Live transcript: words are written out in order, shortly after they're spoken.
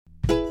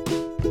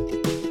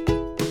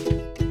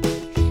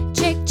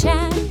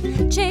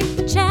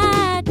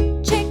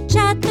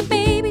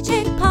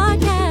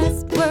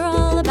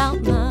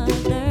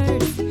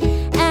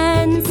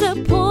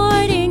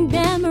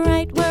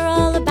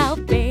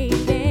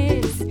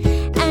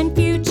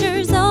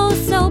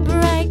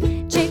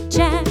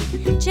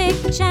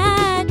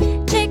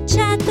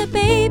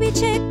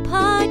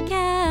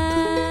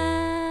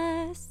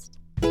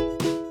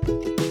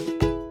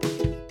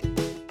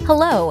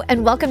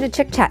and welcome to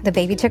Chick Chat, the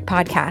Baby Chick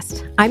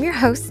podcast. I'm your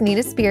host,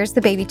 Nina Spears,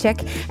 the Baby Chick,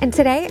 and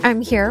today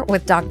I'm here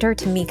with Dr.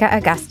 Tamika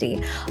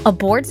Auguste, a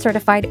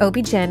board-certified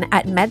OB-GYN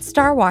at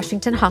MedStar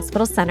Washington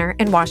Hospital Center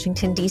in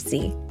Washington,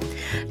 D.C.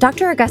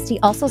 Dr. Auguste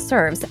also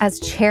serves as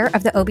chair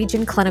of the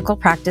OB-GYN Clinical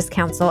Practice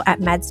Council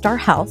at MedStar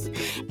Health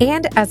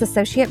and as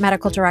associate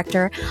medical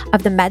director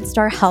of the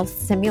MedStar Health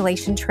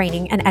Simulation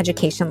Training and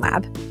Education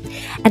Lab.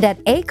 And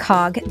at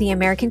ACOG, the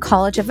American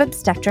College of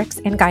Obstetrics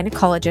and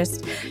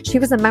Gynecologists, she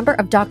was a member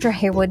of Dr.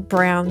 Haywood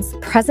Brown's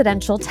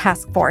presidential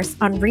task force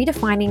on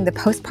redefining the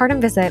postpartum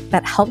visit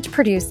that helped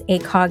produce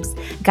ACOG's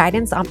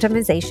Guidance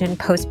Optimization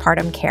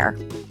Postpartum Care.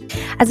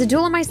 As a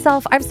doula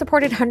myself, I've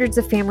supported hundreds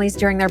of families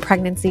during their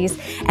pregnancies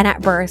and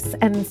at births,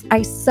 and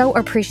I so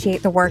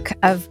appreciate the work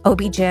of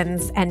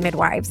OB-GYNs and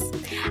midwives.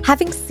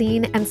 Having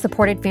seen and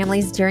supported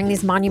families during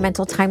these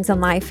monumental times in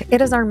life,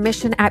 it is our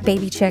mission at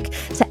Baby Chick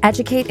to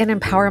educate and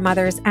empower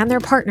mothers and their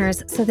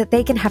partners so that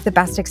they can have the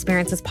best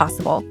experiences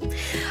possible.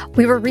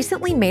 We were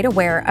recently made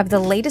aware of the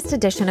latest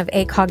edition of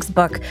ACOG's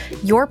book,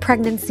 Your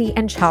Pregnancy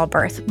and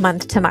Childbirth,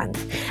 Month to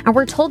Month, and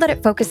we're told that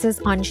it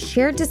focuses on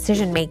shared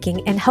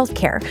decision-making in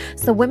healthcare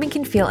so women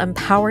can feel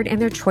empowered in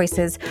their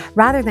choices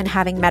rather than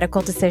having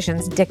medical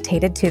decisions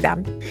dictated to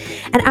them.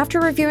 And after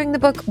reviewing the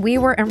book, we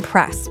were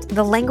impressed.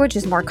 The language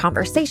is more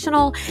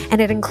conversational, and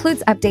it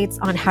includes updates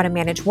on how to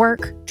manage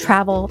work,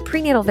 travel,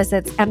 prenatal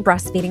visits, and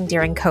breastfeeding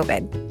during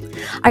COVID.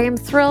 I am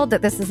thrilled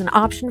that this is an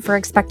option for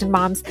expectant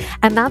moms,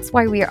 and that's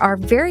why we are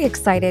very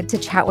excited to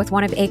chat with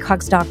one of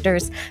ACOG's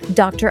doctors,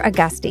 Dr.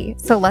 Auguste.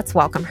 So let's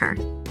welcome her.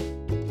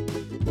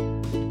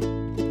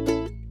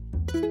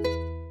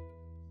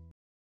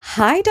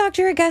 Hi,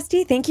 Dr.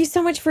 Auguste. Thank you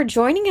so much for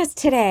joining us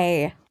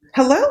today.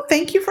 Hello.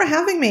 Thank you for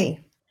having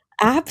me.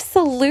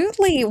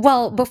 Absolutely.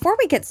 Well, before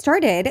we get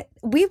started,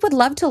 we would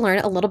love to learn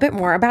a little bit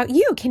more about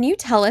you. Can you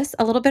tell us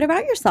a little bit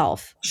about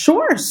yourself?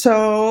 Sure.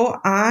 So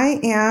I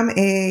am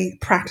a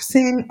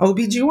practicing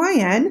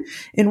OBGYN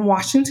in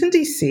Washington,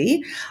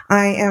 D.C.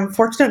 I am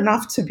fortunate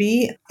enough to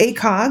be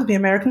ACOG, the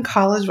American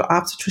College of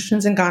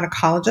Obstetricians and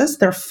Gynecologists,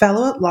 their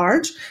fellow at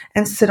large,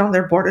 and sit on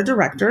their board of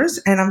directors.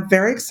 And I'm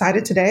very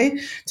excited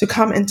today to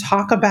come and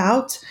talk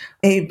about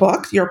a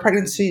book, Your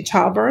Pregnancy,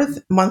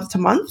 Childbirth, Month to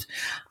Month.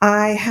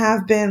 I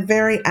have been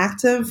very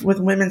active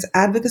with women's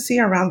advocacy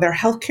around their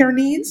healthcare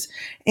needs,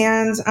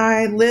 and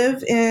I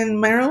live in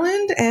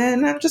Maryland,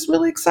 and I'm just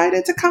really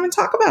excited to come and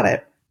talk about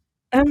it.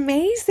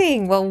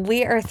 Amazing. Well,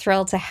 we are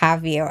thrilled to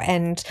have you.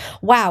 And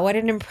wow, what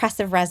an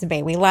impressive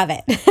resume. We love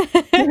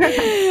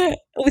it.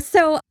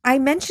 So, I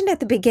mentioned at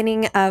the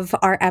beginning of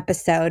our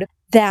episode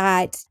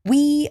that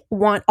we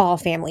want all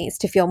families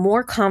to feel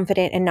more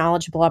confident and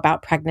knowledgeable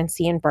about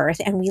pregnancy and birth.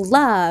 And we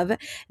love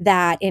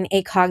that in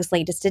ACOG's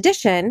latest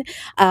edition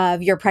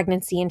of Your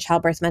Pregnancy and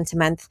Childbirth Month to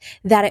Month,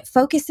 that it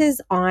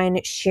focuses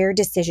on shared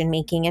decision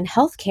making in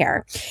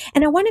healthcare.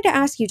 And I wanted to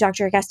ask you,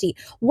 Dr. Auguste,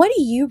 what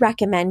do you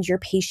recommend your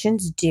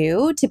patients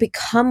do to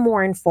become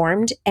more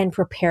informed and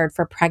prepared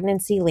for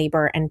pregnancy,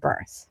 labor, and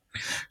birth?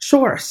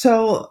 Sure.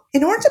 So,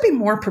 in order to be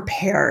more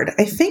prepared,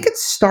 I think it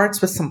starts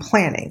with some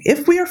planning.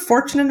 If we are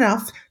fortunate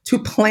enough to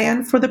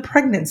plan for the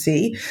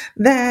pregnancy,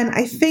 then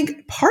I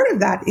think part of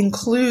that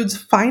includes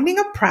finding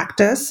a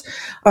practice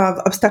of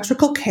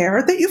obstetrical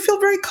care that you feel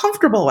very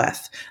comfortable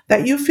with,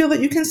 that you feel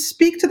that you can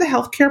speak to the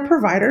healthcare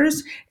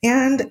providers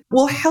and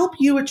will help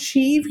you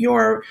achieve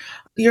your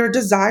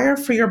desire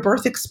for your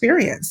birth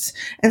experience.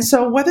 And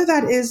so whether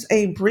that is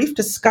a brief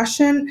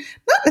discussion,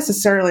 not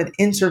necessarily an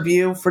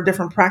interview for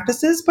different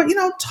practices, but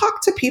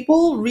talk to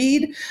people,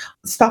 read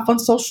stuff on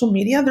social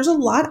media. There's a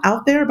lot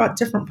out there about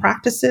different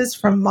practices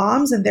from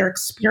moms and their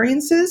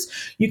experiences.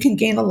 You can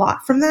gain a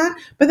lot from that.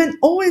 But then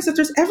always, if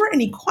there's ever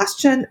any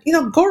question,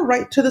 go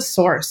right to the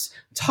source.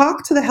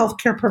 Talk to the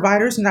healthcare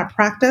providers in that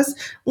practice.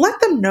 Let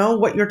them know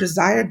what your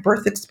desired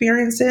birth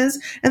experience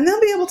is, and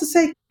they'll be able to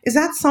say, is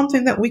that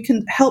something that we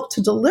can help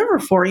to deliver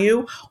for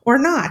you or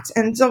not?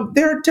 And so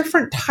there are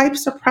different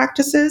types of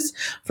practices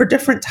for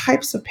different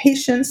types of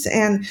patients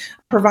and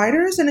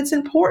providers. And it's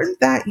important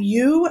that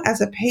you,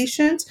 as a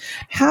patient,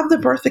 have the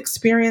birth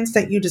experience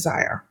that you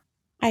desire.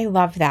 I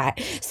love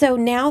that. So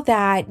now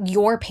that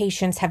your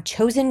patients have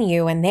chosen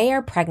you and they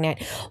are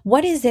pregnant,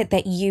 what is it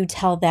that you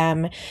tell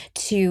them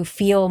to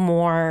feel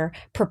more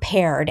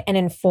prepared and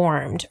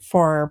informed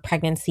for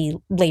pregnancy,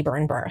 labor,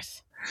 and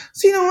birth?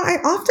 So, I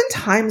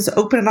oftentimes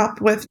open it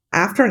up with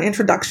after an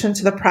introduction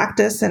to the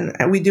practice and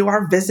we do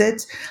our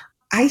visit.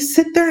 I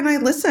sit there and I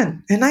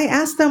listen and I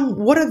ask them,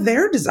 what are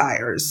their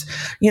desires?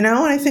 And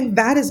I think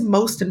that is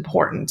most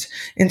important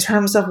in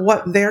terms of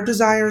what their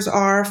desires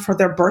are for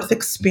their birth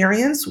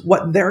experience,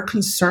 what their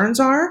concerns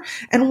are,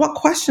 and what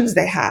questions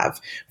they have.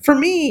 For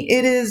me,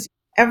 it is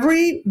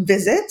every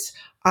visit,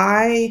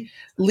 I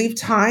leave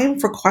time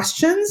for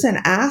questions and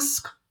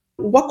ask,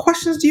 what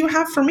questions do you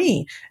have for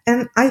me?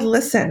 And I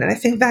listen. And I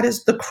think that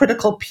is the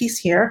critical piece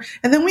here.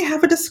 And then we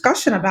have a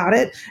discussion about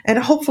it. And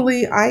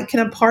hopefully I can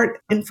impart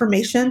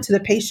information to the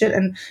patient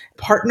and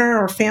partner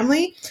or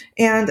family,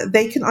 and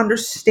they can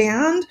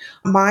understand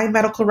my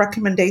medical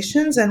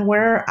recommendations and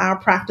where our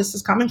practice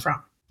is coming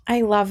from.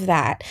 I love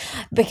that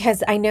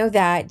because I know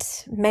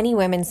that many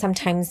women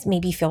sometimes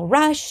maybe feel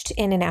rushed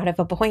in and out of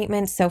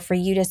appointments. So for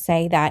you to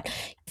say that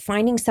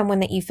finding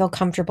someone that you feel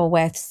comfortable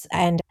with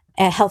and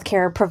a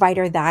healthcare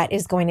provider that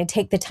is going to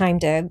take the time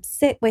to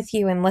sit with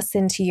you and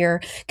listen to your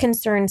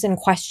concerns and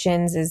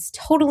questions is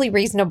totally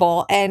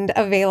reasonable and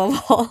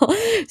available.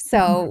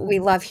 So we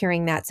love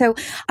hearing that. So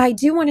I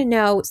do want to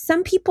know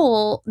some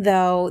people,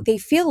 though, they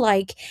feel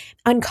like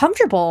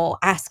uncomfortable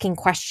asking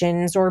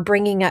questions or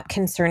bringing up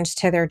concerns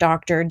to their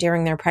doctor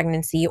during their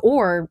pregnancy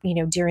or,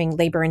 during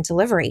labor and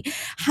delivery.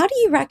 How do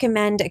you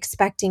recommend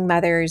expecting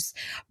mothers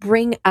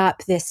bring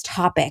up this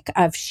topic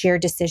of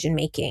shared decision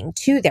making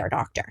to their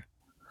doctor?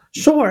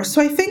 Sure.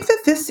 So I think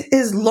that this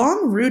is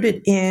long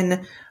rooted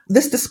in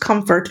this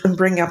discomfort in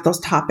bringing up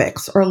those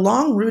topics, or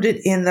long rooted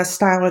in the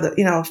style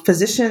of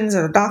physicians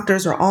or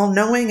doctors are all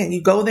knowing, and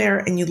you go there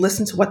and you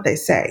listen to what they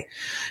say.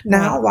 Right.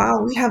 Now,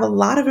 while we have a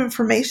lot of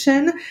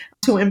information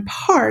to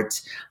impart,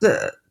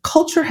 the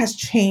culture has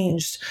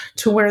changed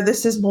to where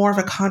this is more of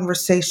a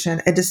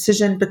conversation, a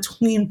decision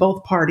between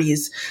both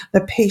parties,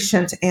 the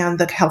patient and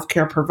the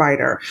healthcare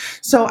provider.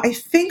 So I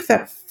think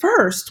that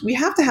first we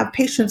have to have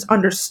patients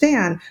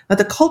understand that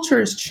the culture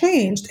has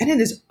changed and it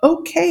is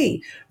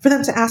okay for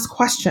them to ask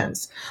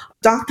questions.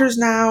 Doctors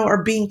now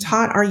are being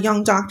taught, our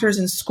young doctors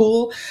in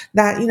school,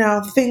 that,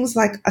 things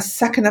like a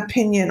second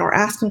opinion or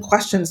asking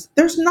questions,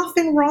 there's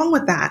nothing wrong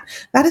with that.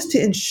 That is to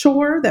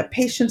ensure that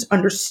patients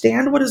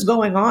understand what is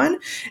going on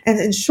and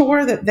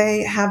ensure that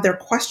they have their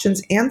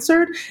questions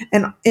answered.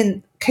 And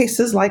in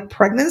cases like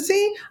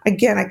pregnancy,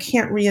 again, I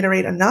can't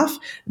reiterate enough,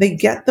 they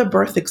get the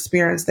birth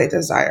experience they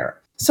desire.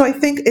 So I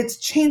think it's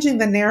changing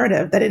the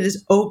narrative that it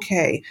is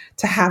okay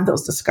to have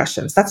those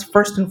discussions. That's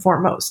first and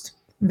foremost.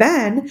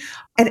 Then,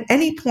 at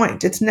any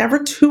point, it's never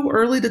too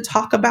early to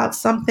talk about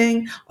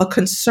something, a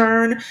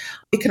concern.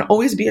 It can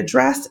always be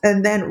addressed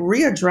and then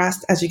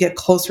readdressed as you get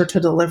closer to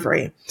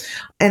delivery.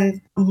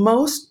 And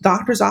most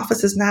doctors'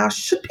 offices now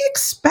should be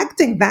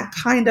expecting that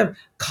kind of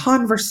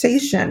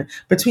conversation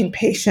between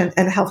patient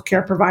and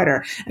healthcare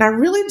provider. And I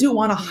really do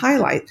want to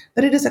highlight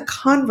that it is a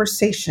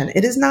conversation.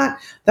 It is not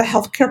the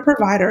healthcare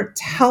provider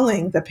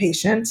telling the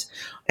patient,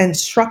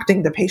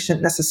 instructing the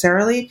patient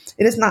necessarily.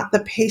 It is not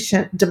the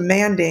patient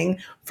demanding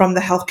from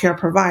the healthcare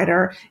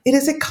provider. It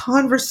is a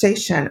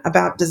conversation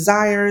about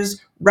desires,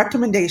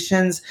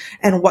 recommendations,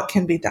 and what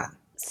can be done.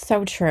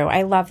 So true.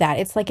 I love that.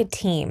 It's like a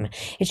team.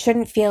 It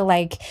shouldn't feel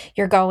like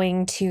you're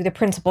going to the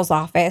principal's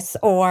office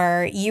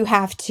or you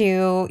have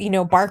to,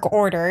 bark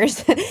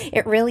orders.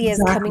 It really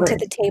is coming to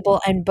Exactly. the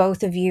table and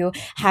both of you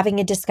having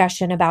a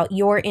discussion about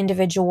your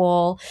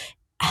individual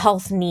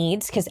health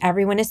needs because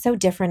everyone is so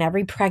different.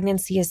 Every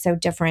pregnancy is so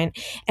different.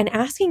 And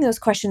asking those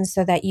questions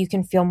so that you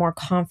can feel more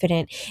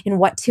confident in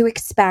what to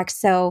expect.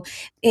 So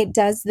it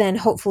does then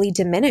hopefully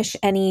diminish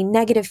any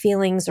negative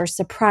feelings or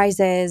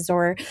surprises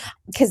or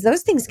because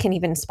those things can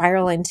even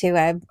spiral into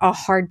a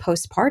hard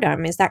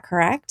postpartum. Is that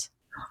correct?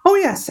 Oh,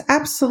 yes,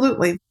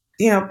 absolutely.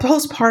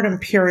 Postpartum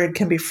period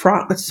can be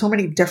fraught with so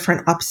many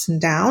different ups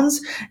and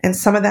downs. And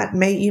some of that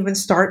may even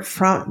start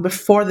from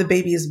before the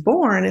baby is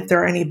born if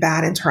there are any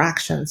bad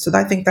interactions. So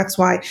I think that's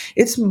why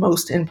it's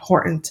most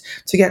important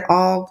to get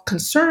all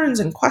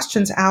concerns and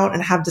questions out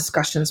and have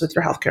discussions with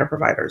your healthcare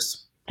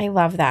providers. I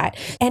love that.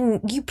 And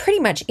you pretty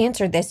much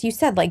answered this. You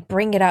said, like,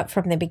 bring it up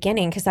from the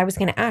beginning, because I was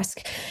going to ask,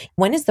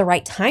 when is the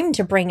right time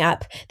to bring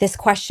up this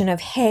question of,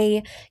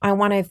 hey, I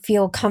want to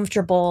feel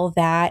comfortable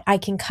that I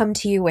can come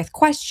to you with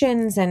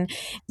questions and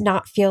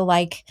not feel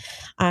like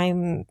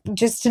I'm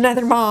just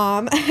another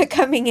mom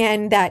coming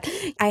in, that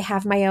I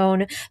have my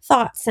own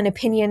thoughts and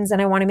opinions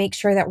and I want to make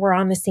sure that we're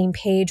on the same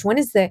page. When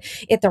is the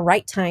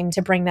right time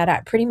to bring that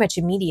up? Pretty much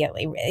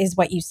immediately is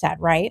what you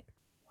said, right?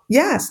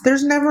 Yes,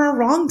 there's never a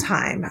wrong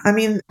time. I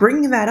mean,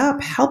 bringing that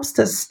up helps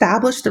to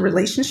establish the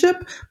relationship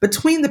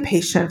between the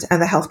patient and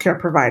the healthcare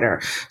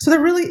provider. So there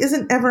really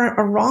isn't ever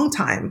a wrong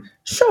time.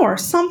 Sure,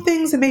 some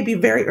things it may be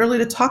very early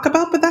to talk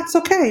about, but that's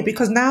okay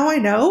because now I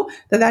know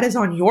that that is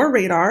on your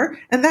radar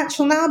and that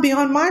shall now be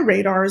on my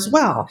radar as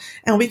well.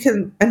 And we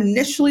can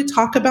initially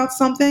talk about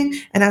something,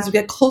 and as we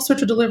get closer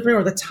to delivery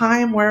or the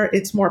time where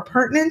it's more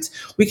pertinent,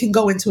 we can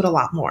go into it a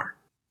lot more.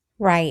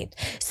 Right.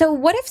 So,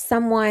 what if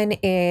someone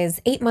is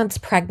 8 months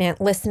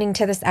pregnant listening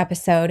to this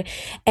episode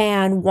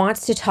and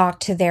wants to talk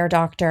to their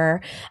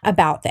doctor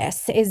about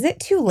this? Is it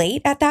too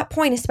late at that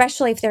point,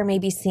 especially if they're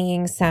maybe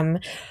seeing some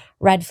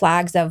red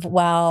flags of,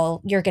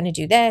 well, you're going to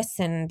do this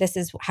and this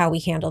is how we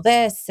handle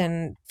this,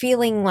 and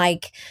feeling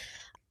like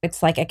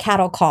it's like a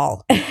cattle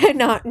call,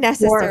 not Or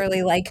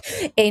necessarily like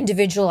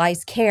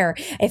individualized care.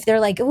 If they're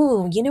like,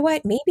 oh, you know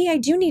what, maybe I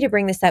do need to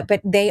bring this up, but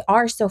they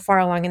are so far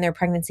along in their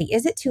pregnancy,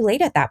 is it too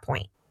late at that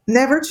point?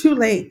 never too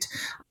late.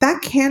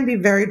 That can be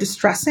very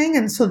distressing.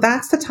 And so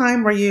that's the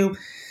time where you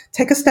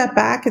take a step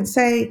back and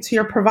say to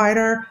your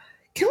provider,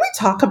 can we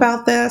talk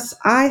about this?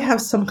 I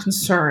have some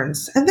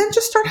concerns. And then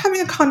just start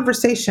having a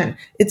conversation.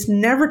 It's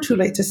never too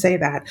late to say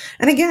that.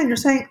 And again, you're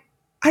saying,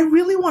 I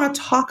really want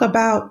to talk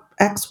about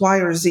X, Y,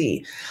 or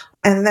Z.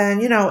 And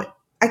then,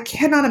 I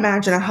cannot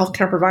imagine a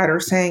healthcare provider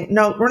saying,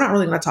 no, we're not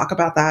really going to talk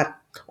about that.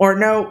 Or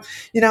no,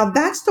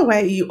 that's the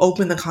way you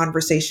open the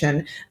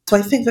conversation. So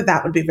I think that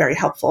that would be very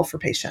helpful for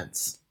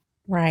patients.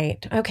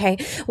 Right. Okay.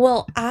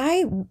 Well,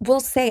 I will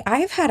say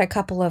I've had a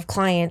couple of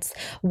clients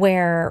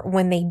where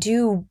when they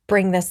do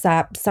bring this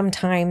up,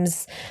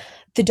 sometimes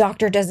the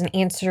doctor doesn't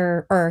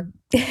answer or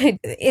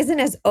isn't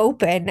as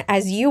open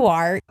as you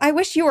are. I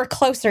wish you were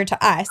closer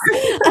to us.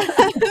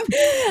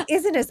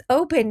 Isn't as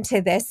open to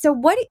this. So,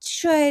 what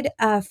should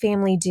a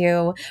family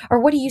do, or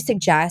what do you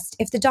suggest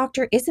if the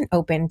doctor isn't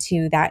open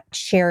to that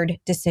shared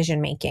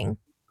decision making?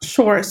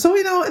 Sure. So,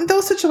 in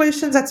those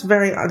situations, that's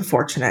very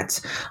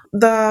unfortunate.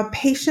 The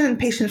patient and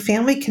patient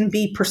family can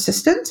be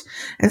persistent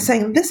and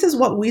saying, this is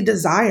what we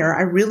desire.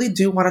 I really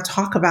do want to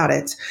talk about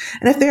it.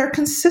 And if they are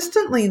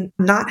consistently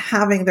not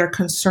having their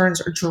concerns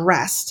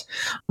addressed,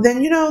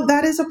 then,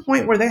 that is a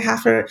point where they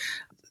have to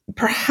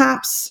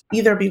perhaps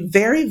either be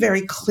very,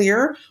 very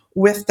clear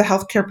with the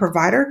healthcare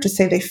provider to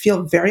say they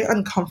feel very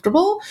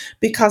uncomfortable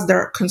because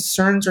their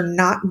concerns are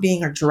not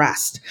being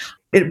addressed.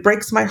 It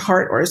breaks my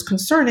heart or is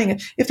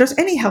concerning if there's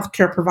any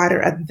healthcare provider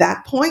at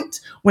that point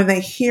when they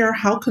hear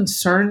how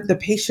concerned the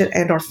patient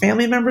and or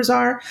family members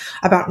are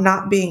about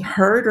not being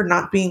heard or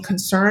not being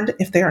concerned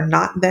if they are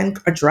not then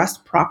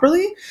addressed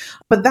properly.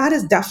 But that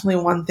is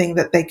definitely one thing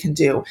that they can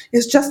do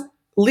is just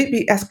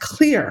be as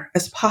clear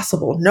as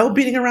possible. No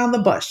beating around the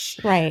bush.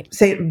 Right.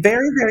 Say it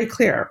very, very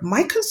clear.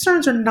 My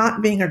concerns are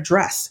not being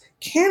addressed.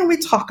 Can we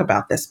talk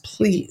about this,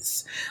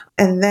 please?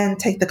 And then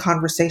take the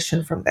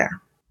conversation from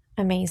there.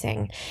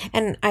 Amazing.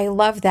 And I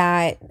love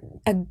that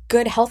a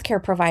good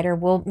healthcare provider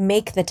will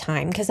make the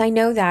time because I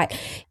know that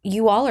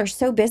you all are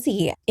so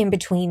busy in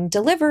between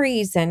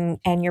deliveries and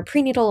your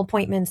prenatal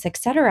appointments, et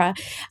cetera.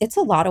 It's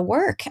a lot of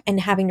work and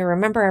having to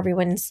remember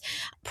everyone's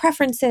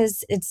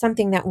preferences. It's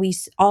something that we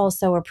all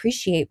so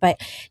appreciate,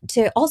 but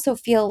to also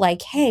feel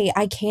like, hey,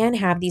 I can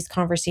have these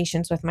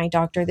conversations with my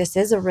doctor. This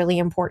is a really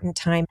important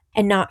time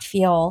and not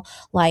feel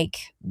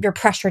like you're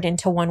pressured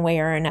into one way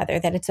or another,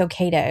 that it's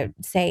okay to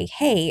say,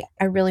 hey,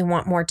 I really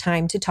want more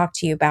time to talk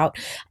to you about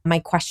my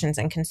questions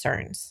and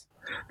concerns.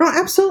 No,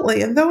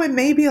 absolutely. And though it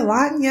may be a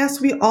lot, and yes,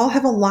 we all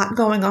have a lot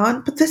going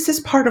on, but this is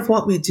part of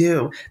what we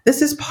do.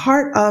 This is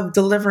part of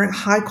delivering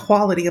high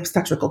quality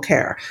obstetrical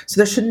care. So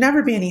there should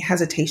never be any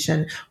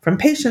hesitation from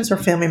patients or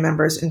family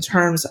members in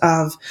terms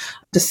of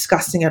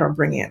discussing it or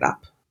bringing it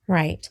up.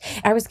 Right.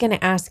 I was going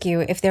to ask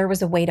you if there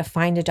was a way to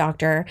find a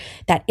doctor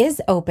that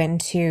is open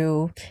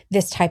to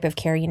this type of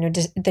care,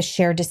 the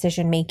shared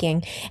decision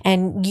making.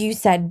 And you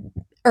said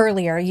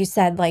earlier,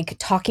 like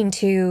talking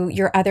to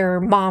your other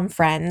mom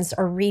friends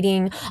or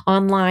reading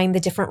online the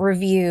different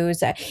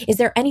reviews. Is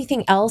there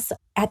anything else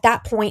at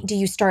that point? Do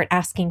you start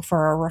asking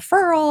for a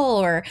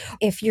referral, or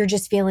if you're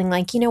just feeling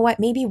like, you know what,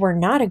 maybe we're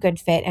not a good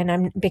fit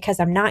and because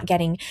I'm not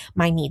getting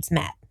my needs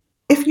met?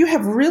 If you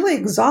have really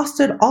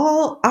exhausted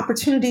all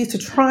opportunities to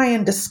try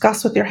and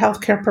discuss with your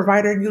healthcare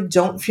provider and you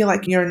don't feel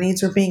like your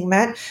needs are being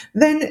met,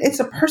 then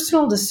it's a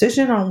personal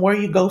decision on where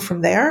you go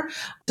from there.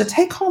 The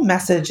take home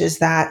message is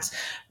that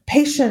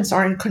patients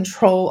are in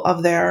control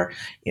of their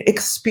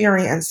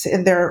experience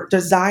and their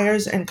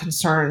desires and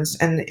concerns.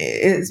 And it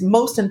is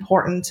most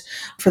important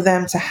for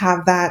them to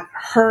have that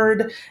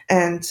heard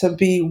and to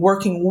be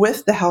working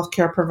with the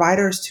healthcare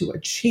providers to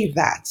achieve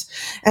that.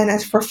 And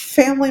as for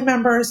family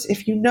members,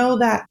 if you know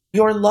that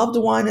your loved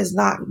one is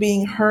not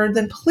being heard,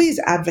 then please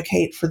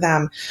advocate for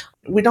them.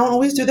 We don't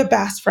always do the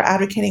best for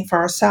advocating for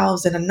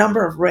ourselves in a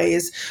number of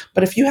ways,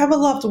 but if you have a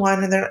loved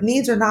one and their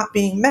needs are not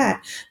being met,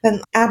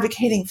 then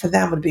advocating for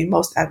them would be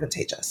most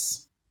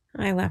advantageous.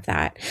 I love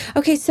that.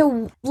 Okay,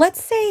 so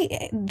let's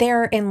say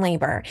they're in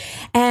labor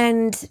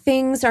and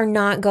things are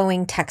not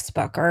going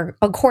textbook or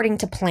according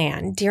to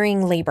plan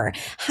during labor.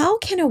 How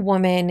can a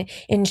woman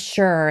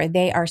ensure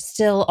they are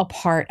still a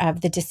part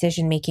of the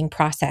decision-making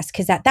process?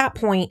 Because at that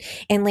point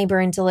in labor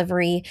and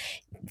delivery,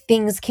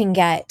 things can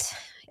get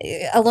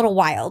a little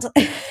wild,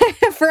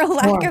 for a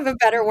lack of a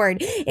better word.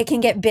 It can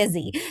get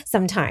busy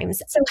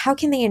sometimes. So how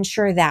can they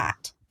ensure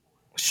that?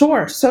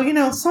 Sure.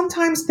 So,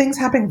 sometimes things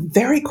happen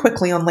very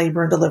quickly on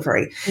labor and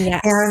delivery.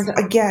 Yes. And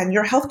again,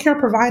 your healthcare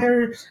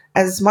provider,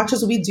 as much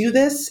as we do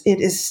this,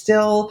 it is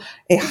still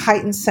a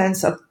heightened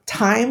sense of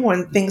time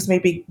when things may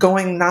be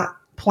going not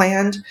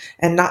planned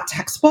and not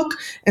textbook.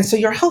 And so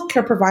your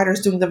healthcare provider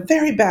is doing the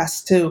very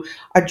best to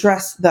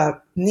address the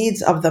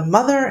needs of the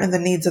mother and the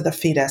needs of the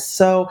fetus.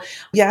 So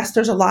yes,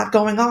 there's a lot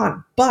going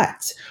on,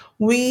 but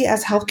we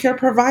as healthcare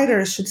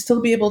providers should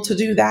still be able to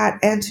do that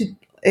and to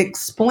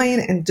explain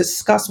and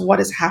discuss what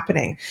is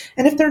happening.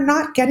 And if they're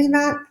not getting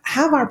that,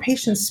 have our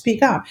patients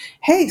speak up.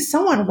 Hey,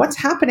 someone, what's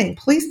happening?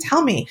 Please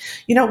tell me.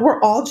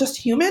 We're all just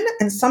human.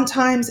 And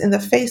sometimes in the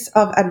face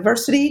of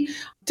adversity,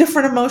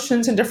 different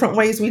emotions and different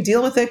ways we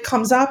deal with it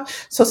comes up.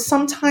 So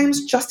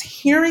sometimes just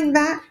hearing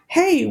that,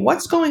 hey,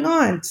 what's going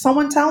on?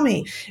 Someone tell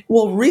me,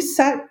 will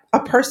reset a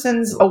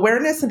person's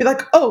awareness and be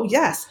like, oh,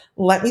 yes,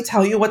 let me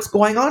tell you what's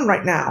going on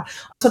right now.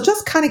 So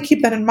just kind of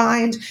keep that in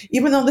mind,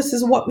 even though this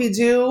is what we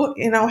do,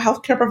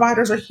 healthcare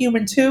providers are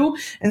human too,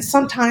 and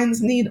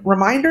sometimes need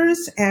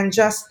reminders and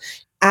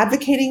just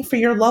advocating for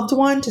your loved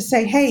one to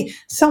say, hey,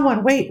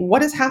 someone, wait,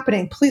 what is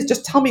happening? Please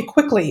just tell me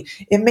quickly.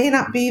 It may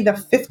not be the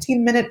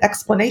 15-minute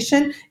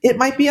explanation. It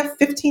might be a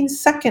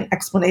 15-second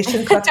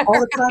explanation because that's all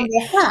the time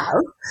they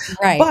have.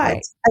 Right, But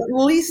right. at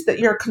least that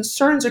your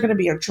concerns are going to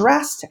be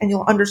addressed and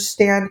you'll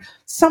understand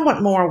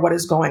somewhat more what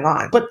is going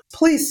on. But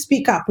please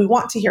speak up. We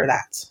want to hear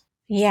that.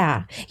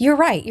 Yeah, you're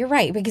right. You're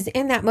right. Because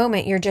in that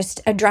moment, you're just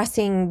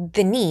addressing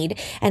the need.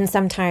 And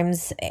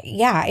sometimes,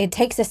 yeah, it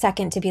takes a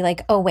second to be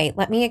like, oh, wait,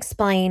 let me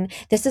explain.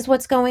 This is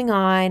what's going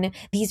on.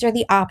 These are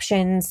the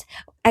options,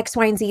 X,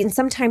 Y, and Z. And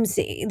sometimes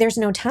there's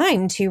no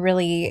time to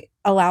really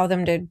allow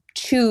them to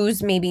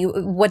choose maybe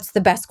what's the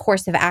best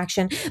course of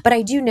action. But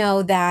I do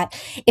know that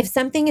if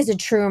something is a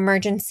true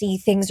emergency,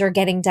 things are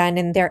getting done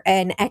and there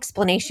an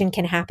explanation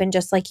can happen,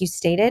 just like you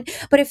stated.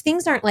 But if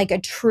things aren't like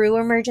a true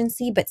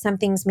emergency, but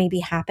something's maybe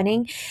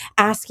happening,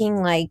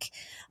 asking like,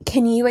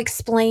 can you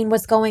explain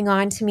what's going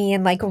on to me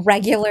in like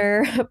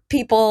regular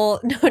people,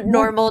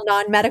 normal,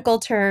 non-medical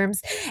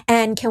terms?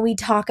 And can we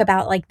talk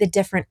about like the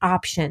different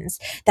options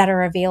that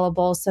are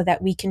available so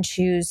that we can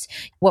choose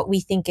what we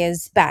think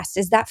is best?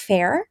 Is that fair?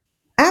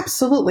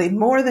 Absolutely,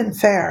 more than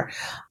fair.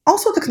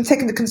 Also, to take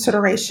into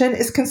consideration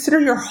is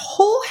consider your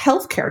whole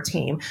healthcare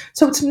team.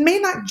 So it may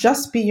not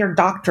just be your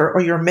doctor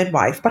or your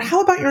midwife, but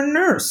how about your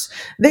nurse?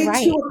 They too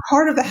Right. are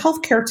part of the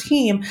healthcare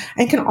team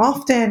and can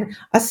often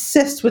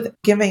assist with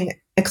giving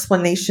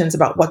explanations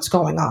about what's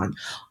going on.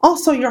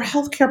 Also, your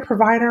healthcare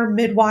provider,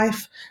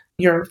 midwife,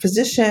 your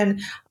physician,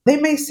 they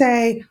may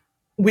say,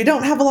 we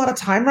don't have a lot of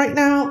time right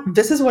now.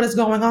 This is what is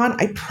going on.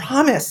 I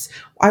promise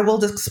I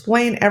will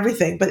explain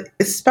everything, but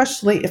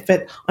especially if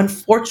it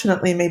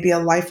unfortunately may be a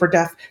life or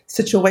death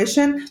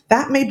situation,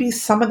 that may be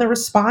some of the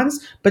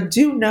response, but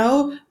do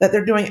know that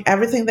they're doing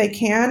everything they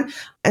can.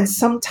 And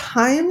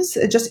sometimes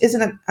it just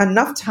isn't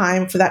enough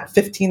time for that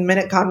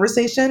 15-minute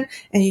conversation,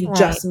 and you Right.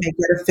 just may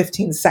get a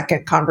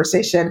 15-second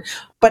conversation.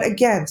 But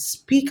again,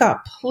 speak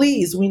up,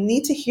 please. We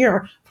need to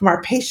hear from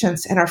our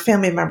patients and our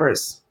family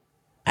members.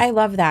 I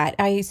love that.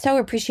 I so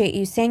appreciate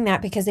you saying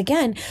that because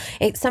again,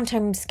 it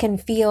sometimes can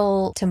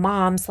feel to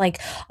moms like,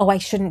 oh, I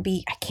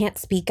can't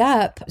speak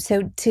up.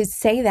 So to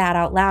say that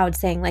out loud,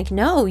 saying like,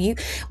 no,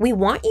 we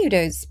want you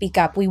to speak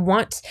up. We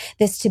want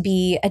this to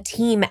be a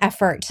team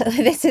effort.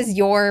 This is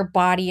your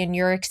body and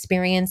your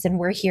experience, and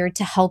we're here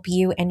to help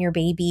you and your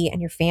baby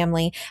and your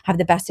family have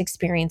the best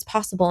experience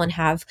possible and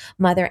have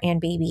mother and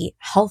baby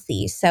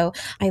healthy. So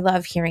I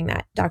love hearing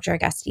that, Dr.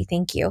 Augusti.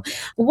 Thank you.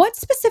 What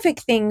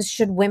specific things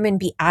should women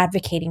be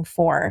advocating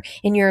for,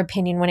 in your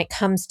opinion, when it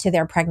comes to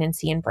their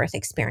pregnancy and birth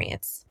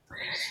experience?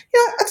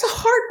 Yeah, it's a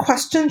hard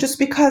question just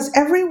because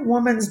every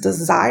woman's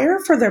desire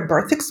for their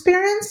birth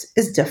experience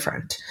is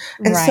different.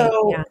 And Right.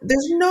 so Yeah.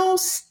 there's no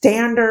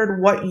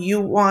standard what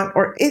you want,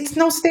 or it's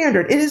no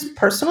standard. It is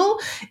personal,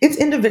 it's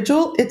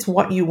individual, it's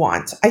what you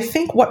want. I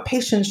think what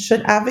patients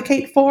should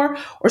advocate for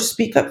or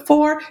speak up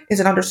for is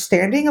an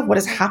understanding of what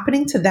is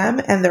happening to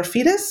them and their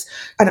fetus,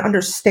 an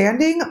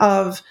understanding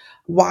of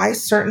why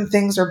certain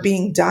things are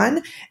being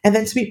done, and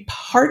then to be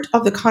part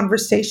of the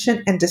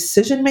conversation and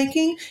decision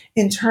making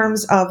in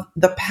terms of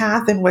the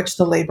path in which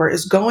the labor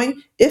is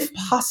going, if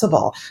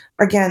possible.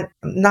 Again,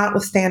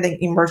 notwithstanding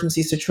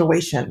emergency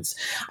situations.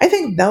 I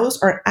think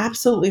those are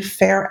absolutely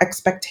fair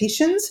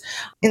expectations.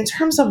 In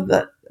terms of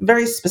the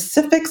very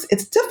specifics,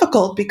 it's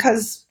difficult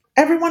because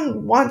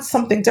everyone wants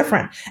something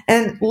different.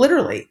 And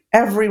literally,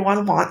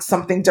 everyone wants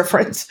something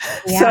different.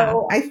 Yeah.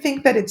 So I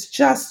think that it's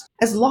just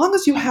as long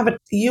as you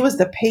as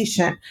the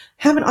patient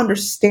have an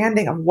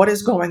understanding of what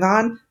is going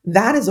on,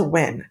 that is a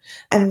win.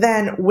 And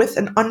then with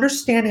an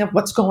understanding of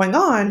what's going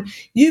on,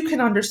 you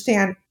can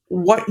understand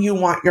what you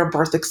want your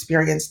birth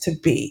experience to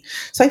be.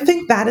 So I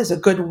think that is a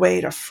good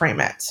way to frame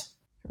it.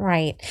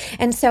 Right.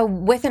 And so,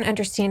 with an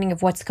understanding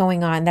of what's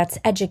going on, that's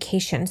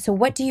education. So,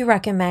 what do you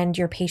recommend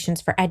your patients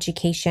for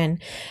education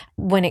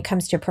when it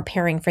comes to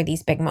preparing for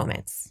these big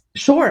moments?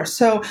 Sure.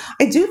 So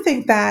I do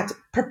think that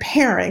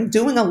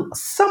doing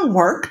some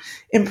work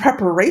in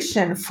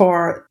preparation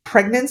for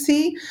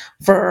pregnancy,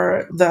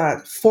 for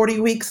the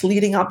 40 weeks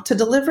leading up to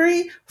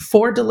delivery,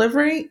 for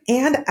delivery,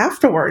 and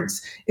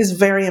afterwards is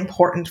very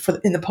important for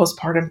in the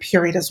postpartum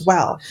period as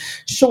well.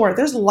 Sure,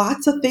 there's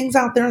lots of things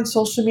out there on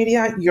social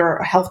media.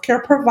 Your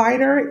healthcare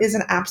provider is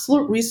an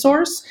absolute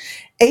resource.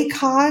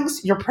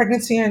 ACOGs, your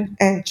pregnancy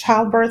and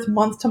childbirth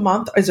month to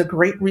month, is a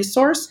great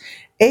resource.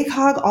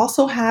 ACOG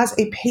also has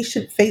a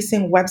patient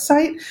facing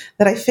website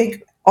that I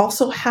think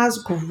also has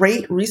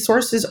great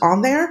resources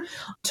on there.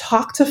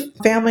 Talk to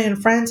family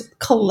and friends.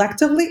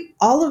 Collectively,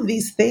 all of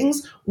these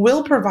things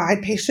will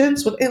provide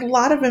patients with a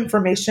lot of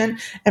information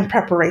and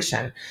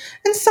preparation.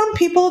 And some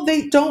people,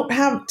 they don't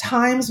have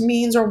times,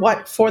 means, or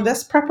what for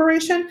this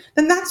preparation,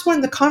 then that's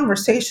when the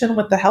conversation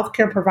with the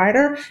healthcare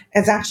provider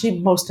is actually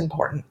most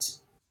important.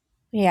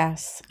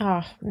 Yes.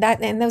 Oh,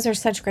 that and those are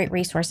such great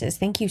resources.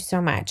 Thank you so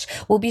much.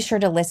 We'll be sure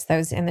to list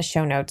those in the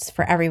show notes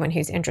for everyone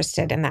who's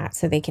interested in that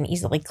so they can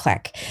easily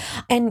click.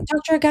 And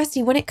Dr.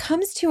 Augusti, when it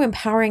comes to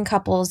empowering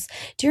couples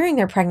during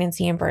their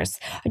pregnancy and birth,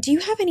 do you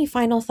have any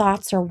final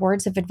thoughts or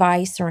words of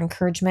advice or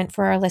encouragement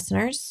for our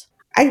listeners?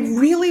 I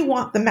really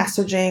want the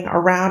messaging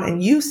around,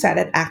 and you said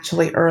it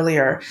actually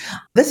earlier.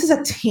 This is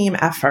a team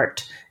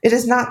effort. It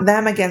is not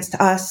them against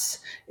us.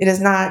 It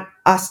is not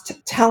us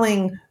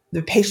telling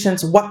the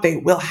patients what they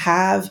will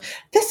have.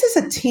 This is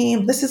a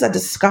team. This is a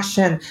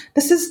discussion.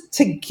 This is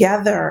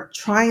together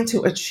trying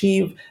to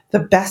achieve the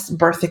best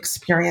birth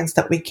experience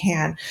that we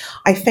can.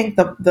 I think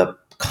the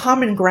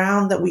common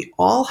ground that we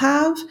all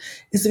have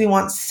is that we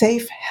want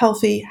safe,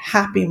 healthy,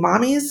 happy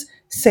mommies,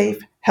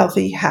 safe,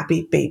 healthy,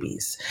 happy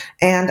babies.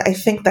 And I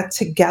think that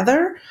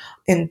together,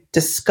 in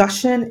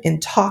discussion, in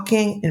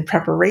talking, in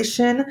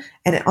preparation,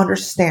 and in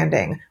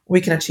understanding, we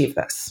can achieve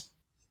this.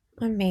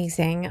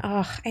 Amazing.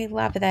 Oh, I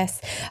love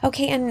this.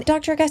 Okay, and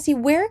Dr. Agassi,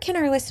 where can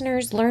our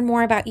listeners learn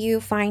more about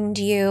you, find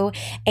you,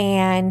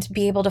 and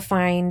be able to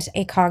find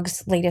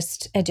ACOG's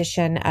latest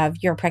edition of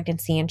Your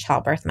Pregnancy and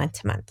Childbirth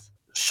Month to Month?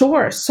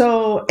 Sure.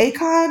 So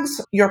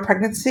ACOG's Your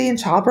Pregnancy and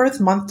Childbirth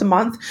Month to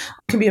Month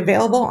can be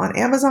available on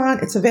Amazon.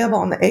 It's available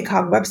on the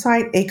ACOG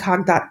website,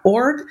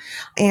 acog.org.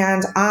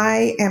 And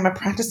I am a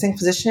practicing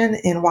physician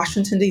in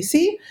Washington,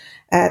 D.C.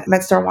 at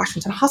MedStar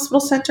Washington Hospital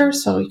Center.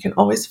 So you can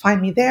always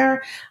find me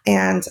there.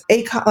 And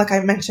ACOG, like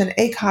I mentioned,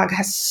 ACOG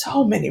has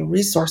so many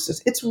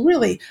resources. It's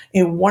really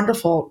a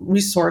wonderful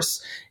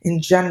resource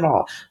in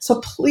general.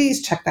 So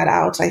please check that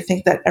out. I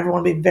think that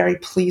everyone will be very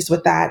pleased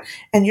with that.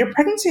 And Your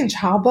Pregnancy and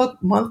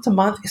Childbirth Month to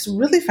Month is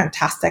really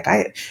fantastic.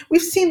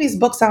 We've seen these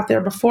books out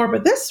there before,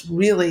 but this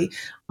really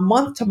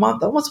month to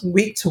month, almost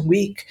week to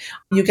week,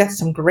 you get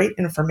some great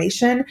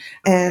information,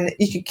 and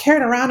you can carry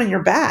it around in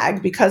your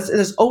bag because it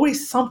is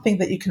always something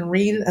that you can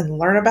read and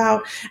learn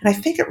about. And I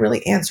think it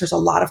really answers a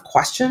lot of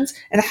questions,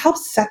 and it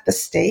helps set the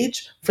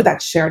stage for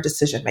that shared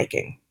decision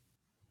making.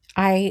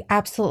 I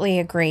absolutely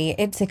agree.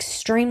 It's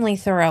extremely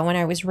thorough when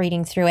I was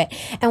reading through it.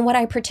 And what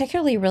I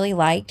particularly really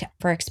liked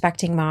for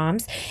expecting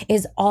moms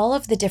is all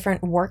of the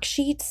different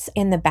worksheets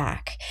in the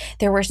back.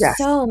 There were Yes.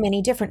 so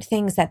many different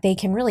things that they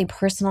can really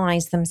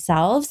personalize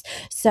themselves.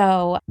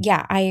 So,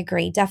 yeah, I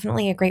agree.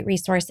 Definitely a great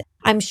resource.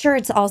 I'm sure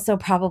it's also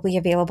probably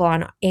available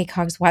on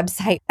ACOG's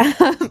website,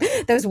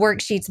 those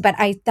worksheets, but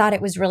I thought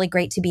it was really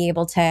great to be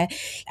able to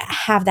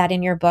have that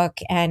in your book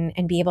and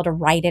be able to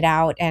write it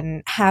out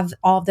and have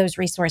all of those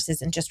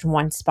resources in just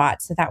one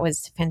spot. So that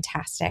was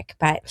fantastic.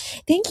 But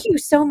thank you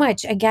so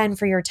much again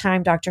for your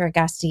time, Dr.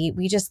 Augusti.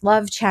 We just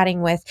love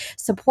chatting with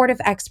supportive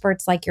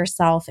experts like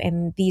yourself.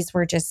 And these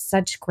were just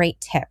such great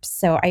tips.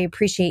 So I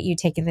appreciate you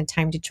taking the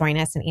time to join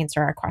us and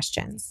answer our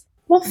questions.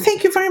 Well,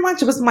 thank you very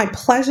much. It was my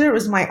pleasure. It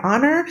was my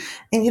honor.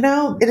 And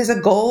it is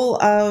a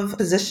goal of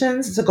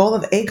physicians, it's a goal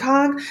of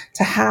ACOG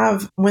to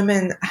have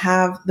women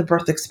have the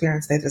birth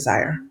experience they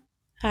desire.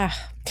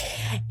 Ah,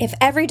 if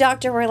every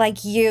doctor were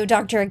like you,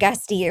 Dr.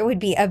 Augusti, it would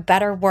be a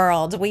better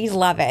world. We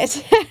love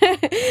it.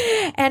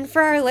 And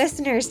for our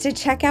listeners to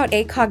check out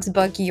ACOG's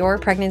book, Your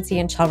Pregnancy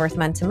and Childbirth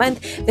Month to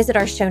Month, visit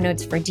our show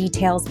notes for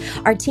details.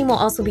 Our team will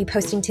also be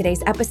posting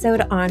today's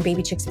episode on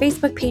Baby Chick's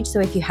Facebook page.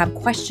 So if you have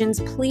questions,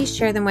 please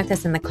share them with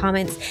us in the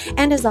comments.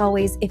 And as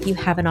always, if you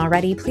haven't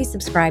already, please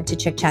subscribe to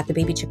Chick Chat, the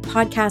Baby Chick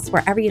podcast,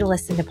 wherever you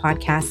listen to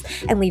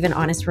podcasts, and leave an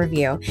honest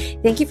review.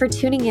 Thank you for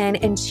tuning in,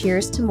 and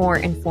cheers to more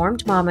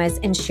informed mamas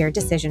and shared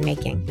decision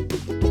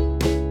making.